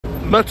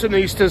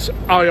Muttonistas,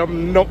 I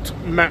am not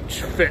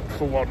match fit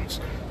for once.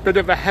 Bit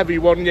of a heavy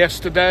one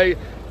yesterday,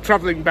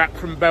 travelling back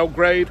from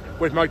Belgrade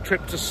with my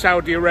trip to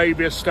Saudi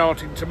Arabia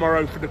starting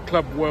tomorrow for the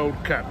Club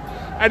World Cup.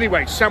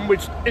 Anyway,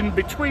 sandwiched in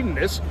between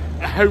this,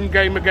 a home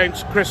game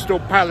against Crystal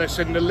Palace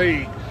in the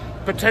league.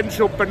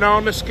 Potential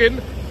banana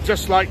skin,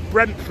 just like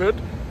Brentford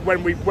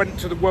when we went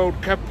to the World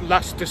Cup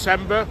last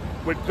December,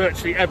 with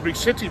virtually every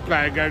City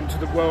player going to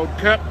the World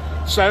Cup.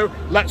 So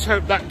let's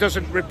hope that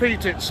doesn't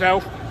repeat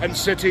itself and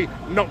City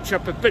notch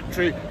up a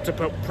victory to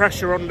put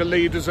pressure on the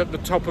leaders at the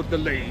top of the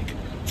league.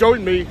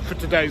 Join me for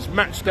today's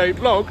Matchday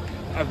vlog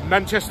of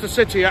Manchester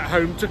City at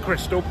home to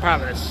Crystal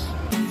Palace.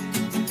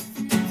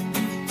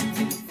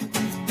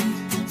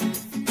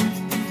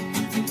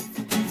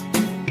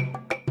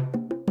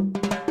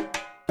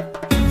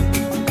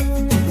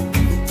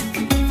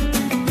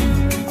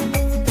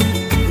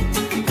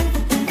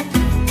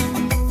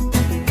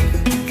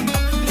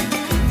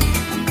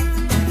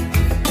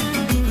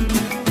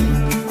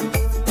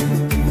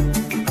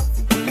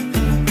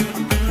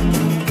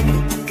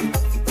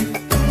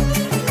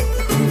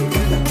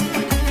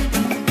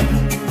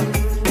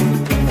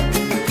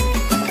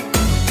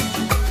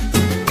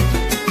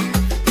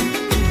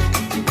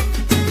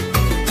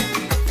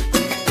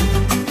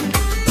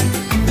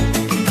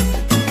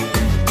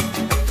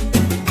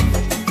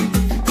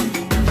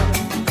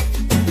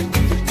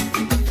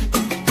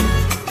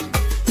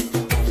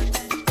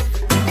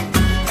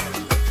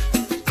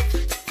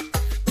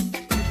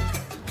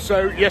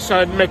 So yes,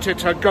 I admit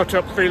it, I got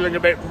up feeling a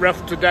bit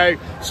rough today,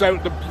 so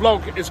the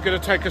vlog is going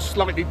to take a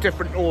slightly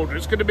different order.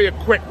 It's going to be a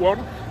quick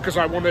one, because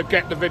I want to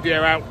get the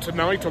video out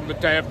tonight on the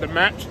day of the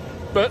match,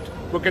 but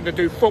we're going to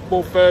do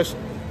football first,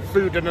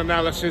 food and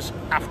analysis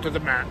after the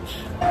match.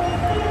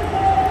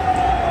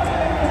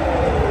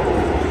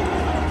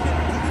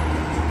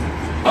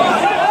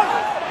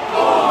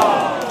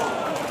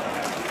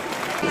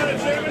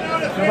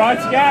 Right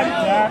again,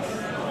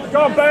 yes.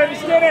 Go on, Bert,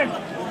 skin him.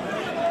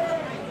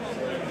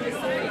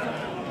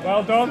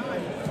 Well done.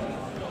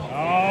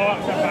 Oh,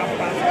 that's a bad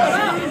pass.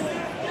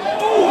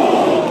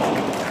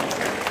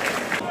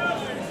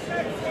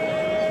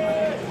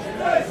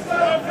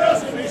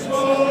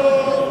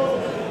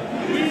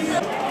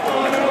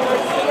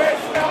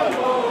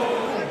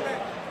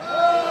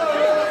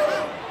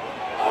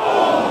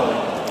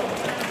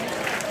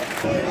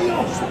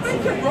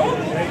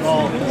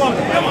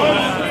 Come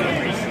on.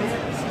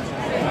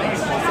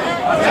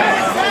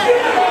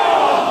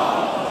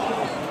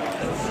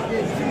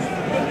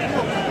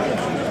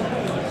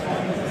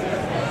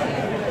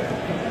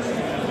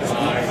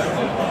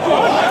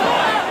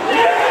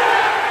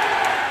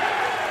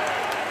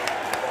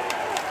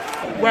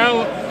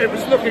 Well, it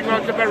was looking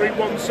like a very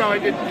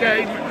one-sided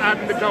game,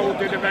 and the goal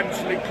did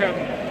eventually come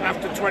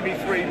after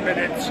 23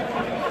 minutes.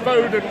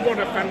 Foden, what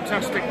a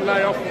fantastic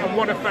layoff, and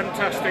what a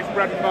fantastic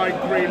run by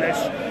Grealish.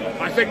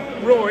 I think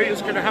Roy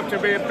is going to have to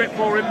be a bit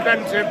more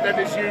inventive than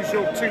his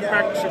usual 2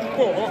 banks of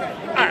 4,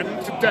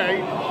 and today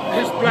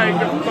he's playing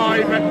a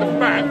 5 at the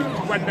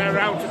back when they're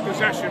out of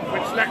possession,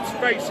 which, let's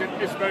face it,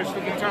 is most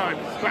of the time.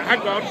 But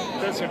hang on,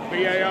 there's a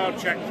VAR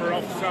check for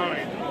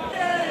offside.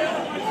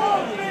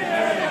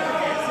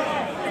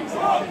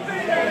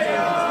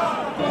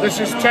 This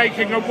is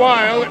taking a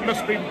while, it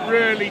must be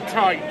really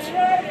tight.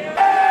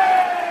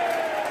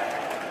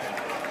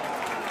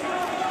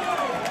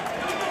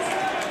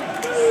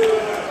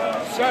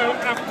 So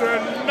after a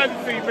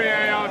lengthy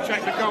VAR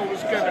check, the goal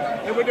was given.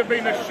 It would have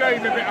been a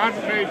shame if it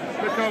hadn't been,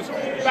 because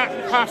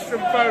that pass from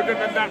Foden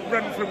and that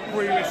run from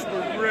Grealish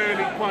were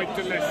really quite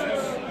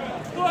delicious.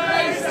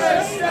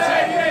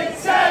 Stay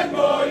in 10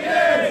 more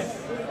years.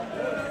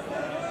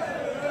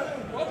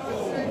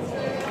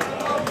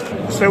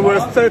 So we're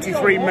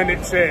 33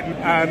 minutes in,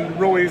 and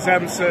Roy's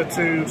answer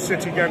to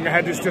City going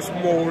ahead is just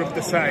more of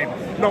the same.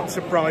 Not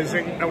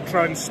surprising, they'll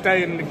try and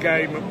stay in the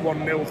game at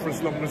 1-0 for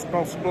as long as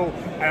possible,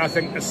 and I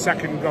think the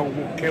second goal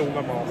will kill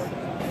them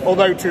off.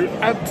 Although to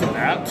add to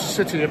that,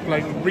 City are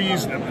playing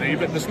reasonably,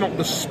 but there's not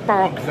the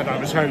spark that I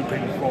was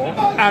hoping for.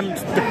 And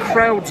the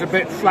crowd's a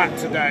bit flat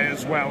today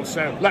as well,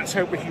 so let's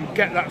hope we can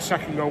get that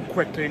second goal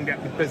quickly and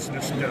get the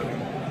business done.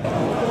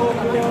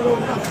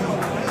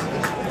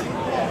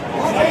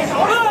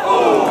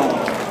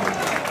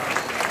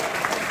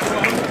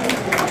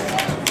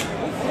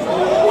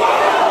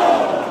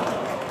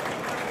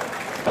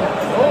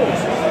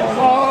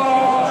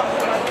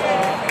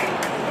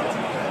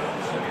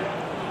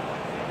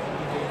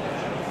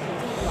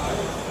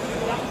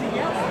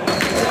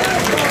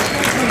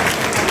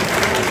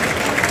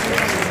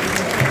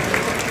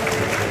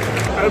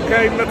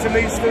 Okay,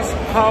 Muttonistas,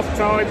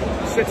 half-time,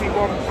 City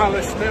 1,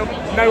 Palace 0.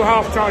 No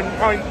half-time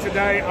pint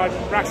today, I'm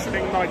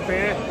rationing my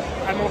beer.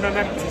 I'm on an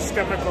empty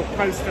stomach, or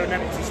close to an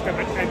empty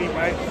stomach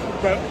anyway,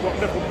 but what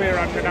little beer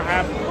I'm going to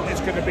have is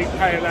going to be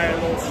pale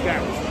ale or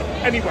stout.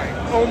 Anyway,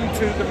 on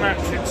to the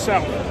match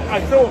itself.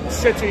 I thought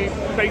City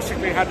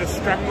basically had a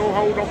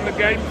stranglehold on the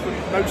game for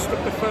most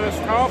of the first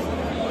half.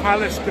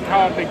 Palace could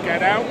hardly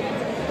get out.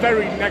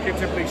 Very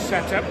negatively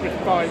set up with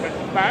 5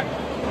 at the back.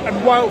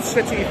 And while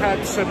City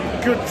had some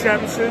good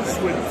chances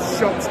with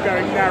shots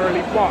going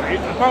narrowly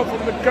wide, apart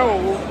from the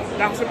goal,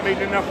 that hasn't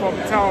been enough on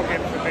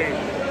target for me.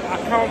 I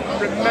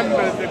can't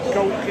remember the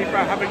goalkeeper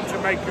having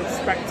to make a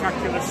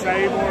spectacular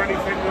save or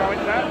anything like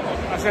that.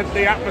 I said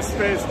the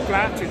atmosphere's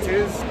flat, it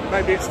is.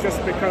 Maybe it's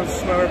just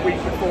because we're a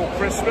week before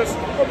Christmas,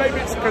 or maybe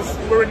it's because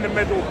we're in the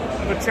middle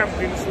of a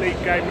Champions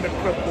League game and a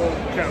Club World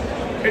Cup.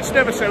 It's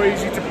never so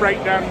easy to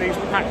break down these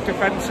packed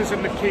defences,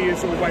 and the key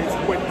is always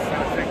width,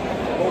 I think.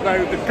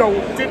 Although the goal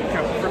did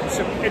come from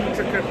some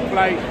intricate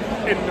play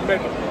in the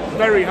middle.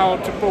 Very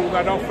hard to pull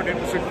that off, and it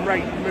was a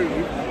great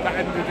move that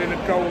ended in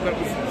a goal that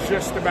was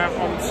just about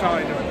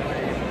onside, I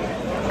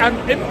believe.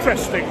 And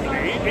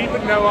interestingly,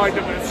 even though I'd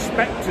have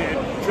expected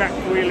Jack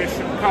Grealish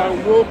and Kyle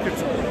Walker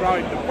to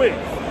provide the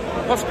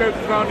width, Moscow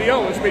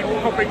Guardiola has been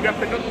popping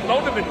up in a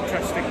lot of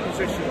interesting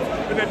positions,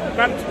 in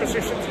advanced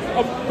positions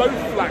on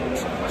both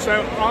flanks.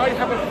 So I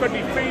have a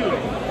funny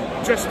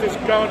feeling, just as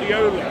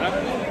Guardiola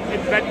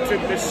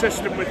invented this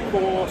system with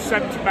 4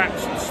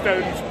 centre-backs and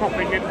Stones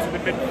popping into the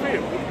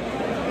midfield,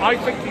 I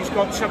think he's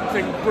got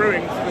something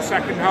brewing for the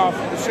second half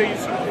of the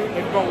season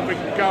involving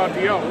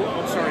Guardiola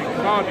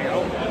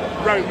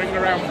roaming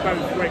around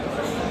both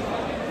wings.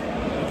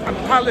 And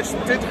Palace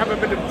did have a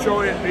bit of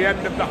joy at the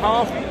end of the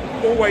half,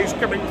 always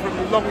coming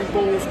from long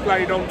balls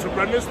played onto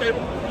runners. They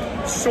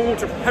were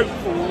sort of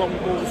hopeful long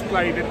balls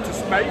played into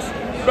space,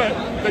 but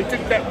they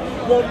did get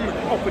one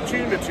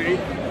opportunity,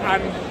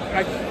 and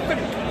I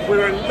think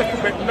we're a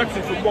little bit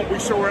lucky from what we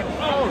saw at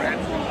our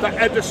end that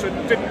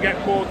Ederson didn't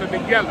get more than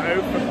a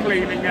yellow for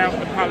cleaning out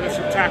the Palace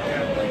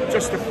attacker,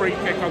 just a free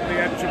kick on the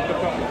edge of the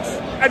box.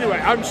 Anyway,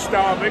 I'm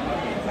starving.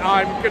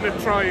 I'm going to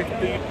try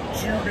the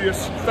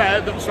dubious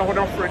fare that's on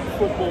offer in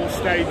football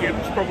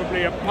stadiums,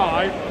 probably a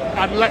pie,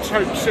 and let's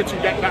hope City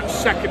get that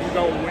second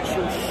goal, which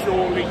will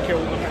surely kill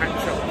the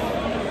match off.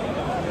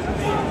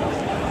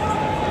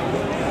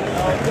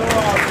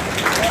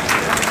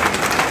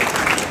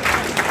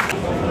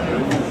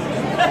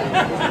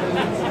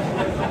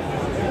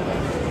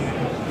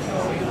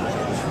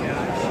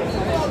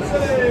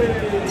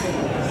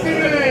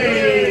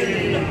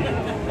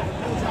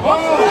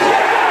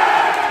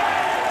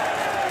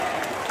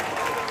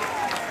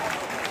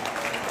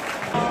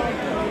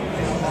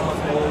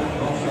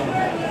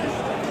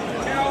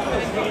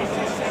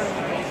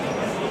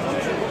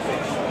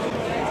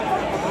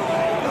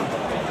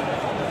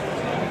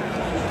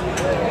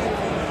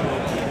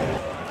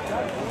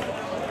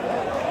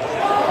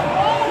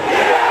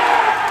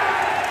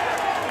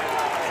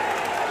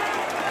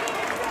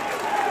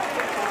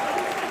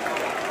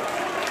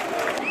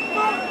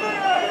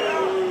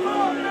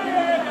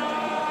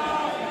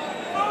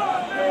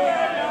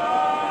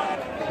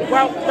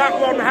 Well, that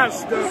one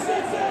has the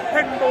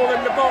pinball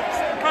in the box.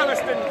 Palace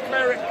didn't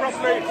clear it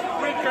properly.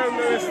 Rico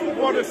Lewis,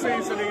 what a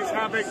season he's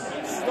having,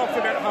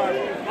 slotted it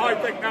home. I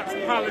think that's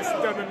Palace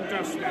done and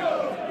dusted.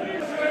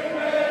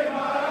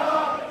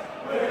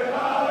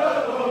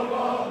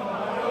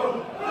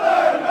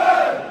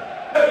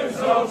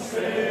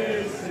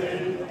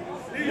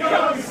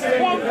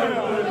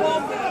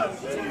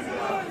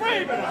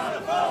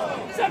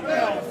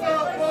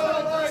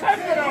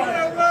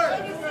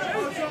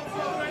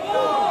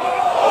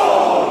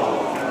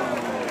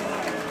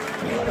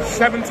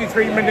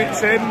 "73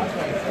 minutes in,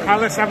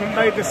 Palace haven't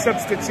made a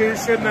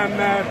substitution and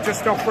they're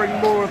just offering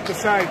more of the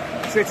same.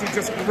 City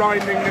just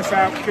grinding this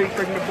out,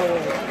 keeping the ball."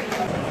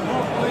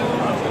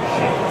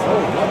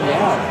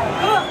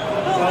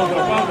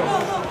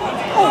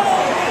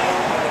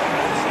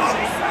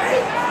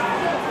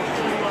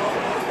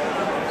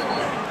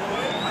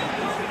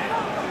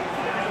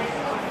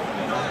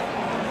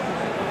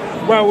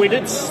 Well, we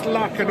did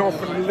slacken off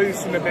and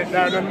loosen a bit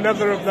there, and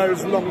another of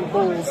those long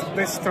balls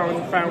this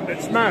time found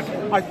its man.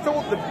 I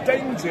thought the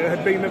danger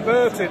had been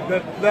averted,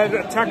 that their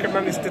attacker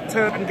managed to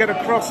turn and get a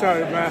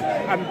crossover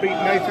and beat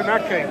Nathan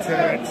Ake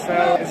to it.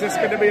 So is this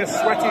going to be a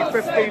sweaty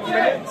 15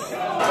 minutes?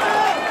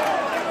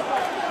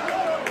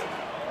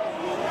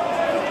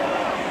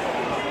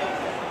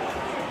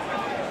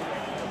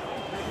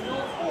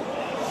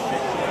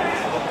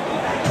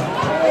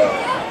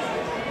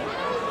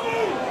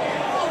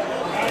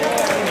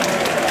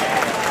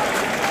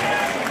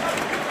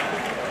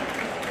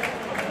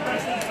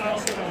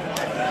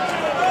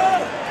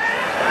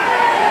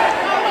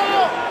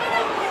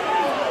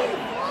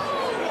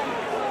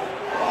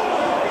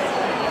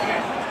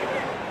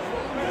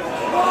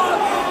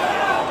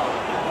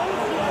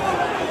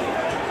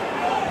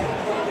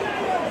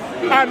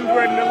 And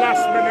we're in the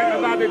last minute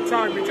of added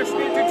time. We just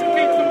needed to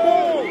keep the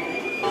ball.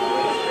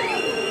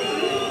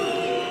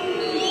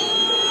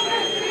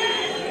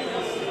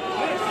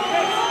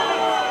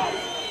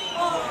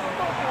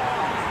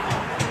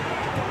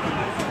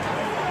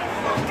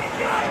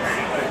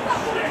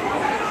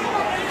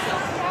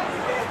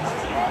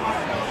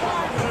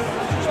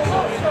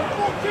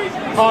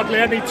 Hardly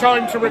any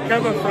time to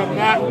recover from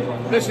that.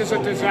 This is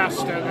a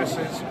disaster, this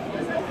is.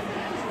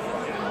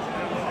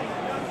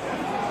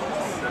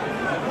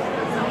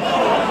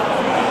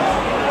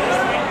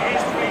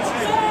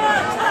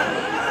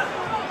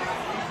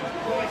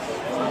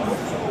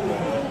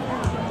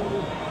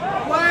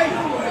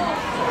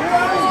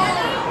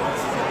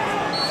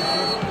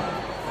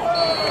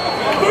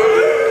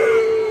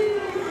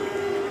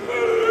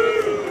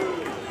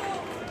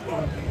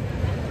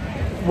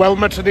 Well,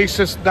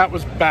 Matanistas, that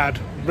was bad,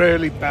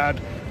 really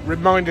bad.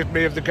 Reminded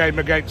me of the game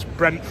against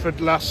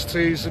Brentford last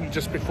season,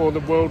 just before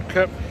the World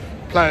Cup.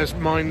 Players'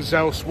 minds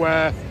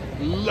elsewhere,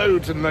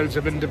 loads and loads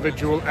of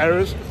individual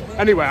errors.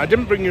 Anyway, I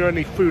didn't bring you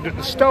any food at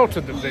the start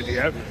of the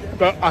video,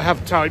 but I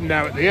have time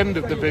now at the end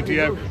of the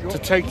video to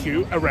take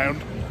you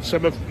around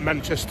some of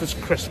Manchester's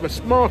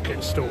Christmas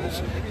market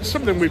stalls. It's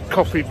something we've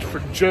copied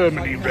from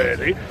Germany,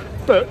 really,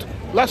 but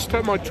last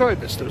time I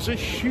tried this, there was a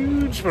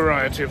huge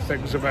variety of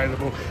things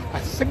available. I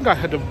think I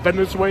had a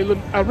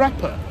Venezuelan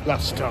arapa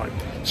last time.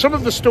 Some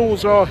of the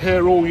stalls are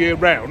here all year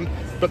round,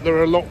 but there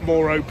are a lot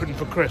more open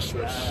for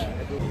Christmas.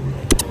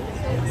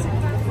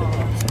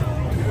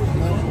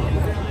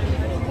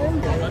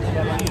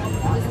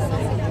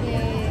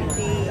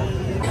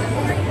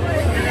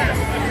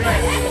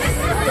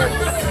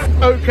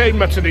 Okay,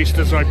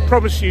 Matanistas, I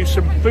promise you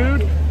some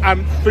food,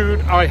 and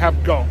food I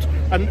have got.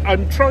 And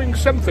I'm trying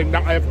something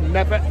that I have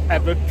never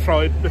ever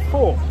tried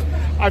before.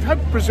 I've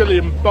had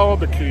Brazilian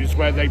barbecues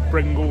where they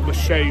bring all the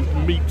shaved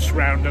meats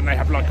round and they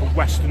have like a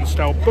Western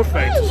style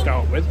buffet to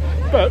start with,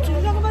 but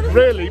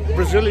really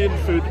Brazilian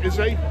food is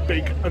a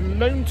big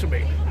unknown to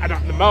me, and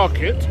at the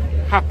market,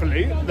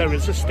 happily, there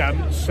is a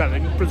stand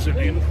selling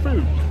Brazilian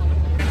food.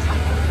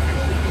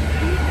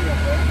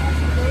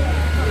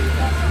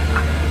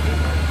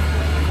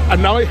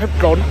 And I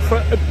have gone for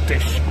a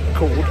dish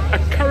called a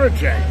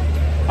acarajé.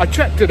 I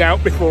checked it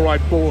out before I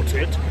bought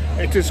it.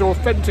 It is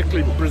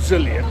authentically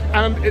Brazilian,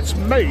 and it's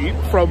made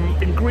from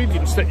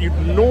ingredients that you'd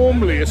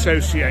normally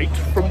associate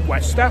from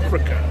West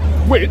Africa,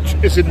 which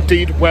is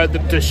indeed where the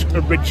dish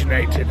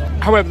originated.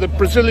 However, the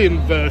Brazilian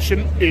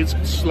version is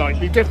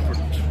slightly different.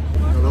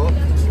 Hello.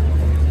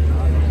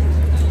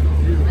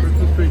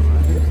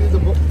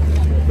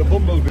 The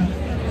bumblebee.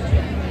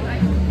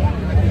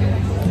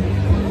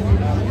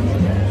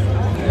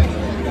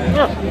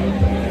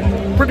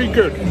 Pretty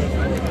good.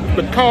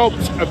 The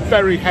carbs are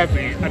very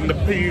heavy and the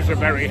peas are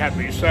very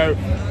heavy, so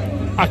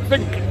I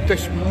think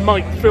this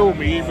might fill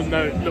me even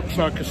though it looks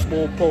like a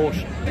small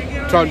portion.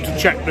 Time to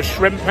check the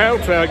shrimp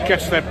out. I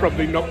guess they're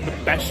probably not the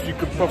best you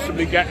could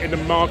possibly get in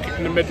a market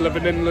in the middle of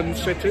an inland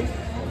city.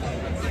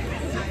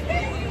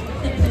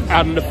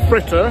 And the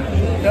fritter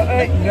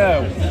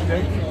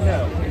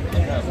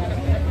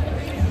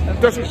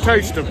doesn't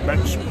taste of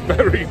much,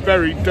 very,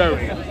 very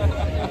doughy.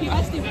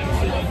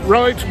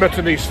 Right,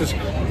 Matanistas,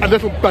 a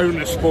little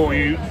bonus for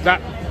you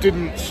that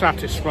didn't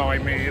satisfy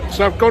me.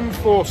 So I've gone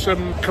for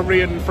some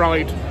Korean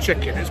fried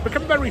chicken. It's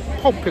become very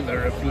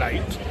popular of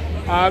late.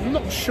 I'm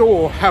not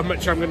sure how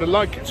much I'm going to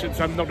like it since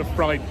I'm not a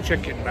fried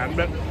chicken man,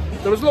 but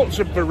there was lots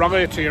of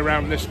variety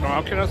around this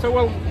market. I thought,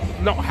 well,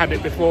 not had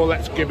it before,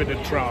 let's give it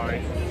a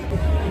try.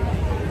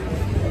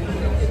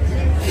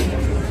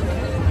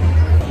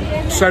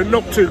 So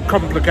not too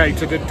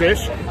complicated a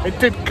dish. It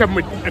did come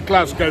with a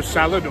Glasgow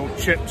salad, or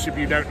chips if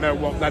you don't know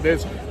what that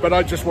is, but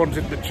I just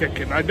wanted the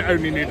chicken. I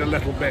only need a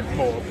little bit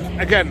more.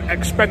 Again,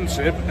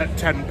 expensive at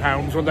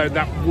 £10, although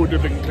that would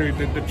have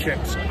included the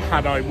chips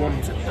had I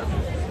wanted them.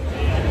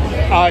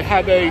 I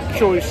had a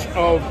choice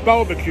of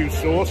barbecue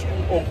sauce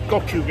or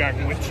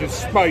gochujang, which is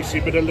spicy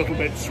but a little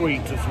bit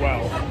sweet as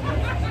well.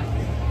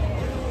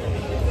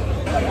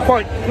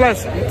 Quite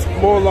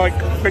pleasant, more like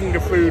finger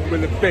food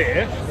with a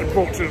beer.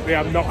 Unfortunately,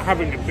 I'm not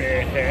having a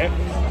beer here.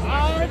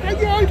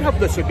 Yeah, I'd have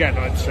this again,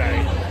 I'd say.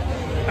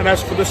 And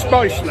as for the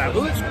spice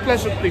level, it's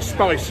pleasantly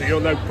spicy,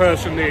 although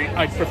personally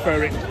I'd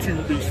prefer it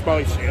to be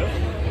spicier.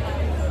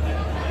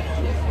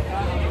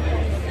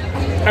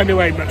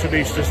 Anyway,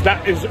 Matanistas,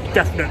 that is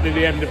definitely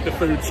the end of the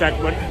food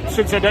segment.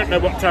 Since I don't know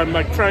what time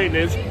my train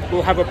is,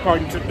 we'll have a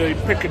pint at the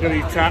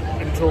Piccadilly Tap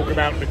and talk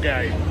about the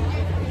game.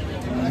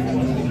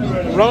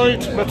 Right,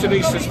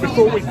 Matanistas,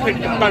 before we pick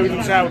the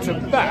bones out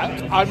of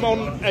that, I'm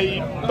on a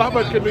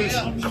Baba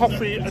Ganoush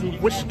coffee and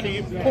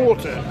whiskey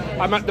porter.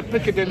 I'm at the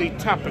Piccadilly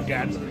Tap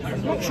again.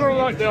 Not sure I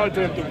like the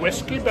idea of the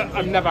whiskey, but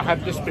I've never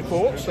had this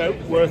before, so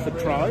worth a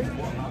try.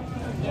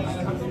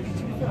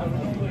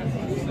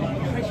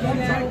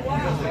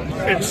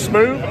 It's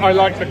smooth, I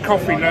like the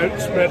coffee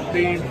notes, but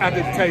the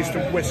added taste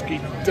of whiskey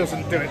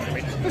doesn't do it for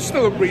me. It's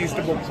still a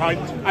reasonable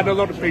pint, and a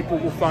lot of people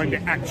will find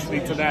it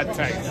actually to their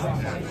taste.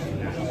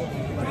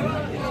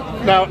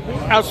 Now,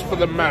 as for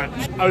the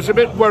match, I was a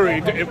bit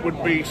worried it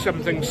would be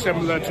something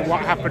similar to what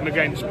happened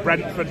against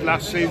Brentford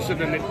last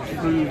season, and it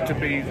proved to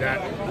be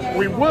that.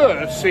 We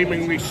were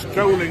seemingly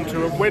strolling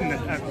to a win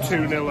at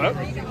 2-0 up.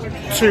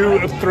 2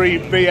 of 3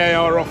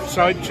 VAR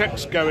offside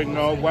checks going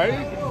our way,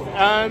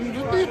 and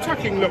the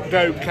attacking looked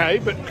okay,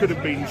 but could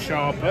have been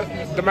sharper.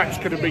 The match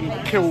could have been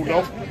killed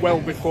off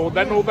well before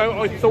then, although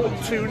I thought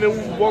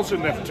 2-0 was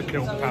enough to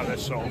kill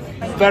Palace off.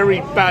 Very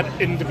bad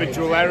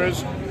individual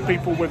errors.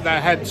 People with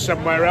their heads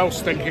somewhere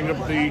else thinking of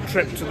the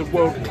trip to the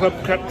World Club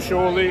Cup,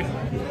 surely.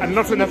 and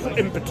not enough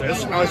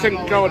impetus. I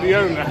think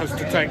Guardiola has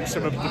to take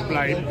some of the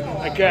blame.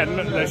 Again,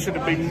 there should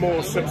have been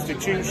more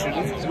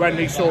substitutions when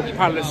he saw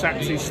Palace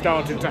actually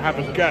started to have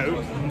a go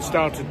and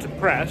started to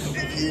press.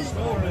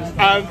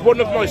 And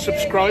one of my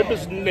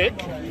subscribers, Nick,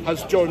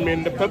 has joined me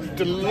in the pub.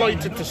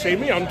 Delighted to see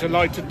me. I'm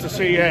delighted to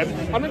see him.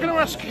 I'm going to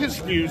ask his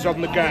views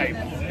on the game.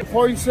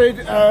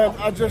 Disappointed.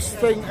 I just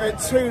think at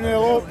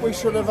 2-0 up, we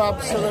should have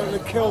absolutely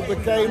killed the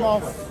game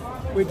off.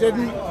 We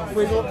didn't.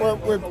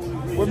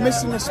 We're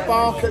missing a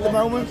spark at the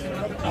moment.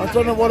 I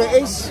don't know what it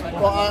is,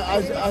 but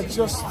I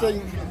just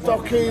think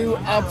Doku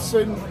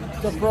absent,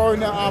 De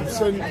Bruyne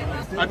absent.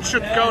 And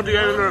should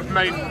Guardiola have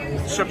made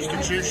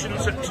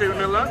substitutions at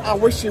 2-0 up? I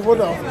wish he would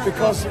have,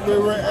 because we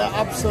were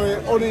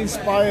absolutely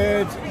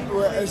uninspired.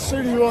 As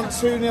soon as we went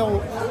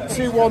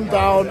 2-1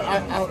 down,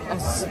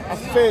 I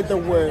feared the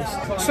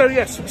worst. So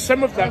yes,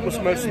 some of that was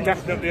most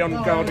definitely on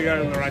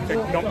Guardiola, I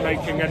think, not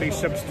making any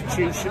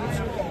substitutions.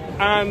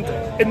 And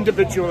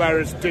individual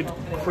errors did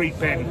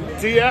creep in.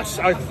 Diaz,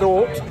 I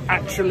thought,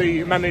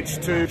 actually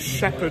managed to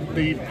shepherd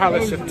the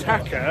Palace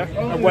attacker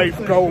away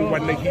from goal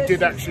when he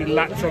did actually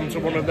latch onto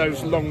one of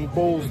those long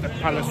balls that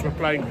Palace were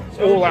playing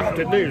all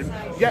afternoon.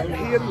 Yet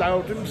he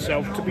allowed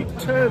himself to be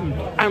turned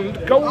and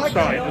goal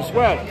side as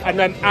well. And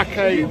then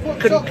Ake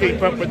couldn't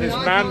keep up with his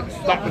man.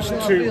 That was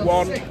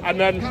 2-1. And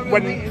then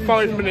when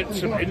 5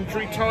 minutes of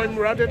injury time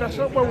were added, I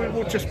thought, well, we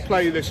will just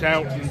play this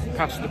out and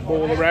pass the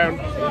ball around.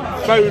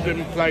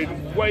 Foden played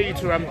way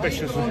too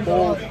ambitious a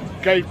ball,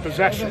 gave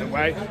possession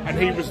away, and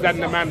he was then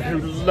the man who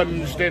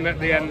lunged in at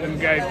the end and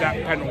gave that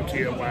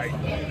penalty away.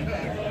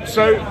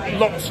 So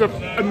lots of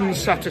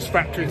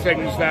unsatisfactory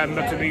things there,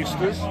 Mutton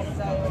Easters.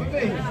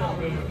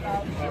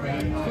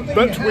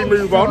 But we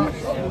move on.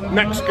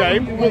 Next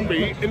game will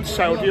be in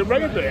Saudi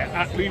Arabia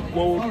at the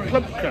World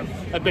Club Cup.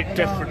 A bit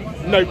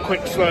different. No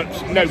quick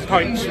slurps, no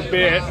pints of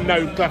beer,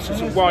 no glasses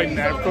of wine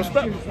now, of course,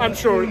 but I'm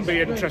sure it'll be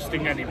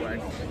interesting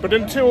anyway. But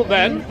until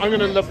then, I'm going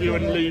to love you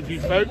and leave you,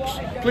 folks.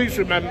 Please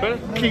remember,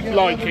 keep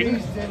liking,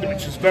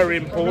 which is very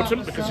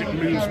important because it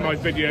moves my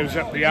videos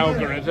up the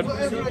algorithm.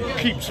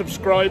 Keep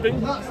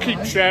subscribing,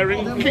 keep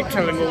sharing, keep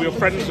telling all your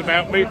friends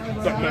about me,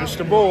 but most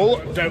of all,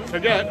 don't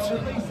forget,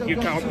 you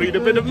can't beat a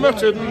bit of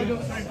mutton.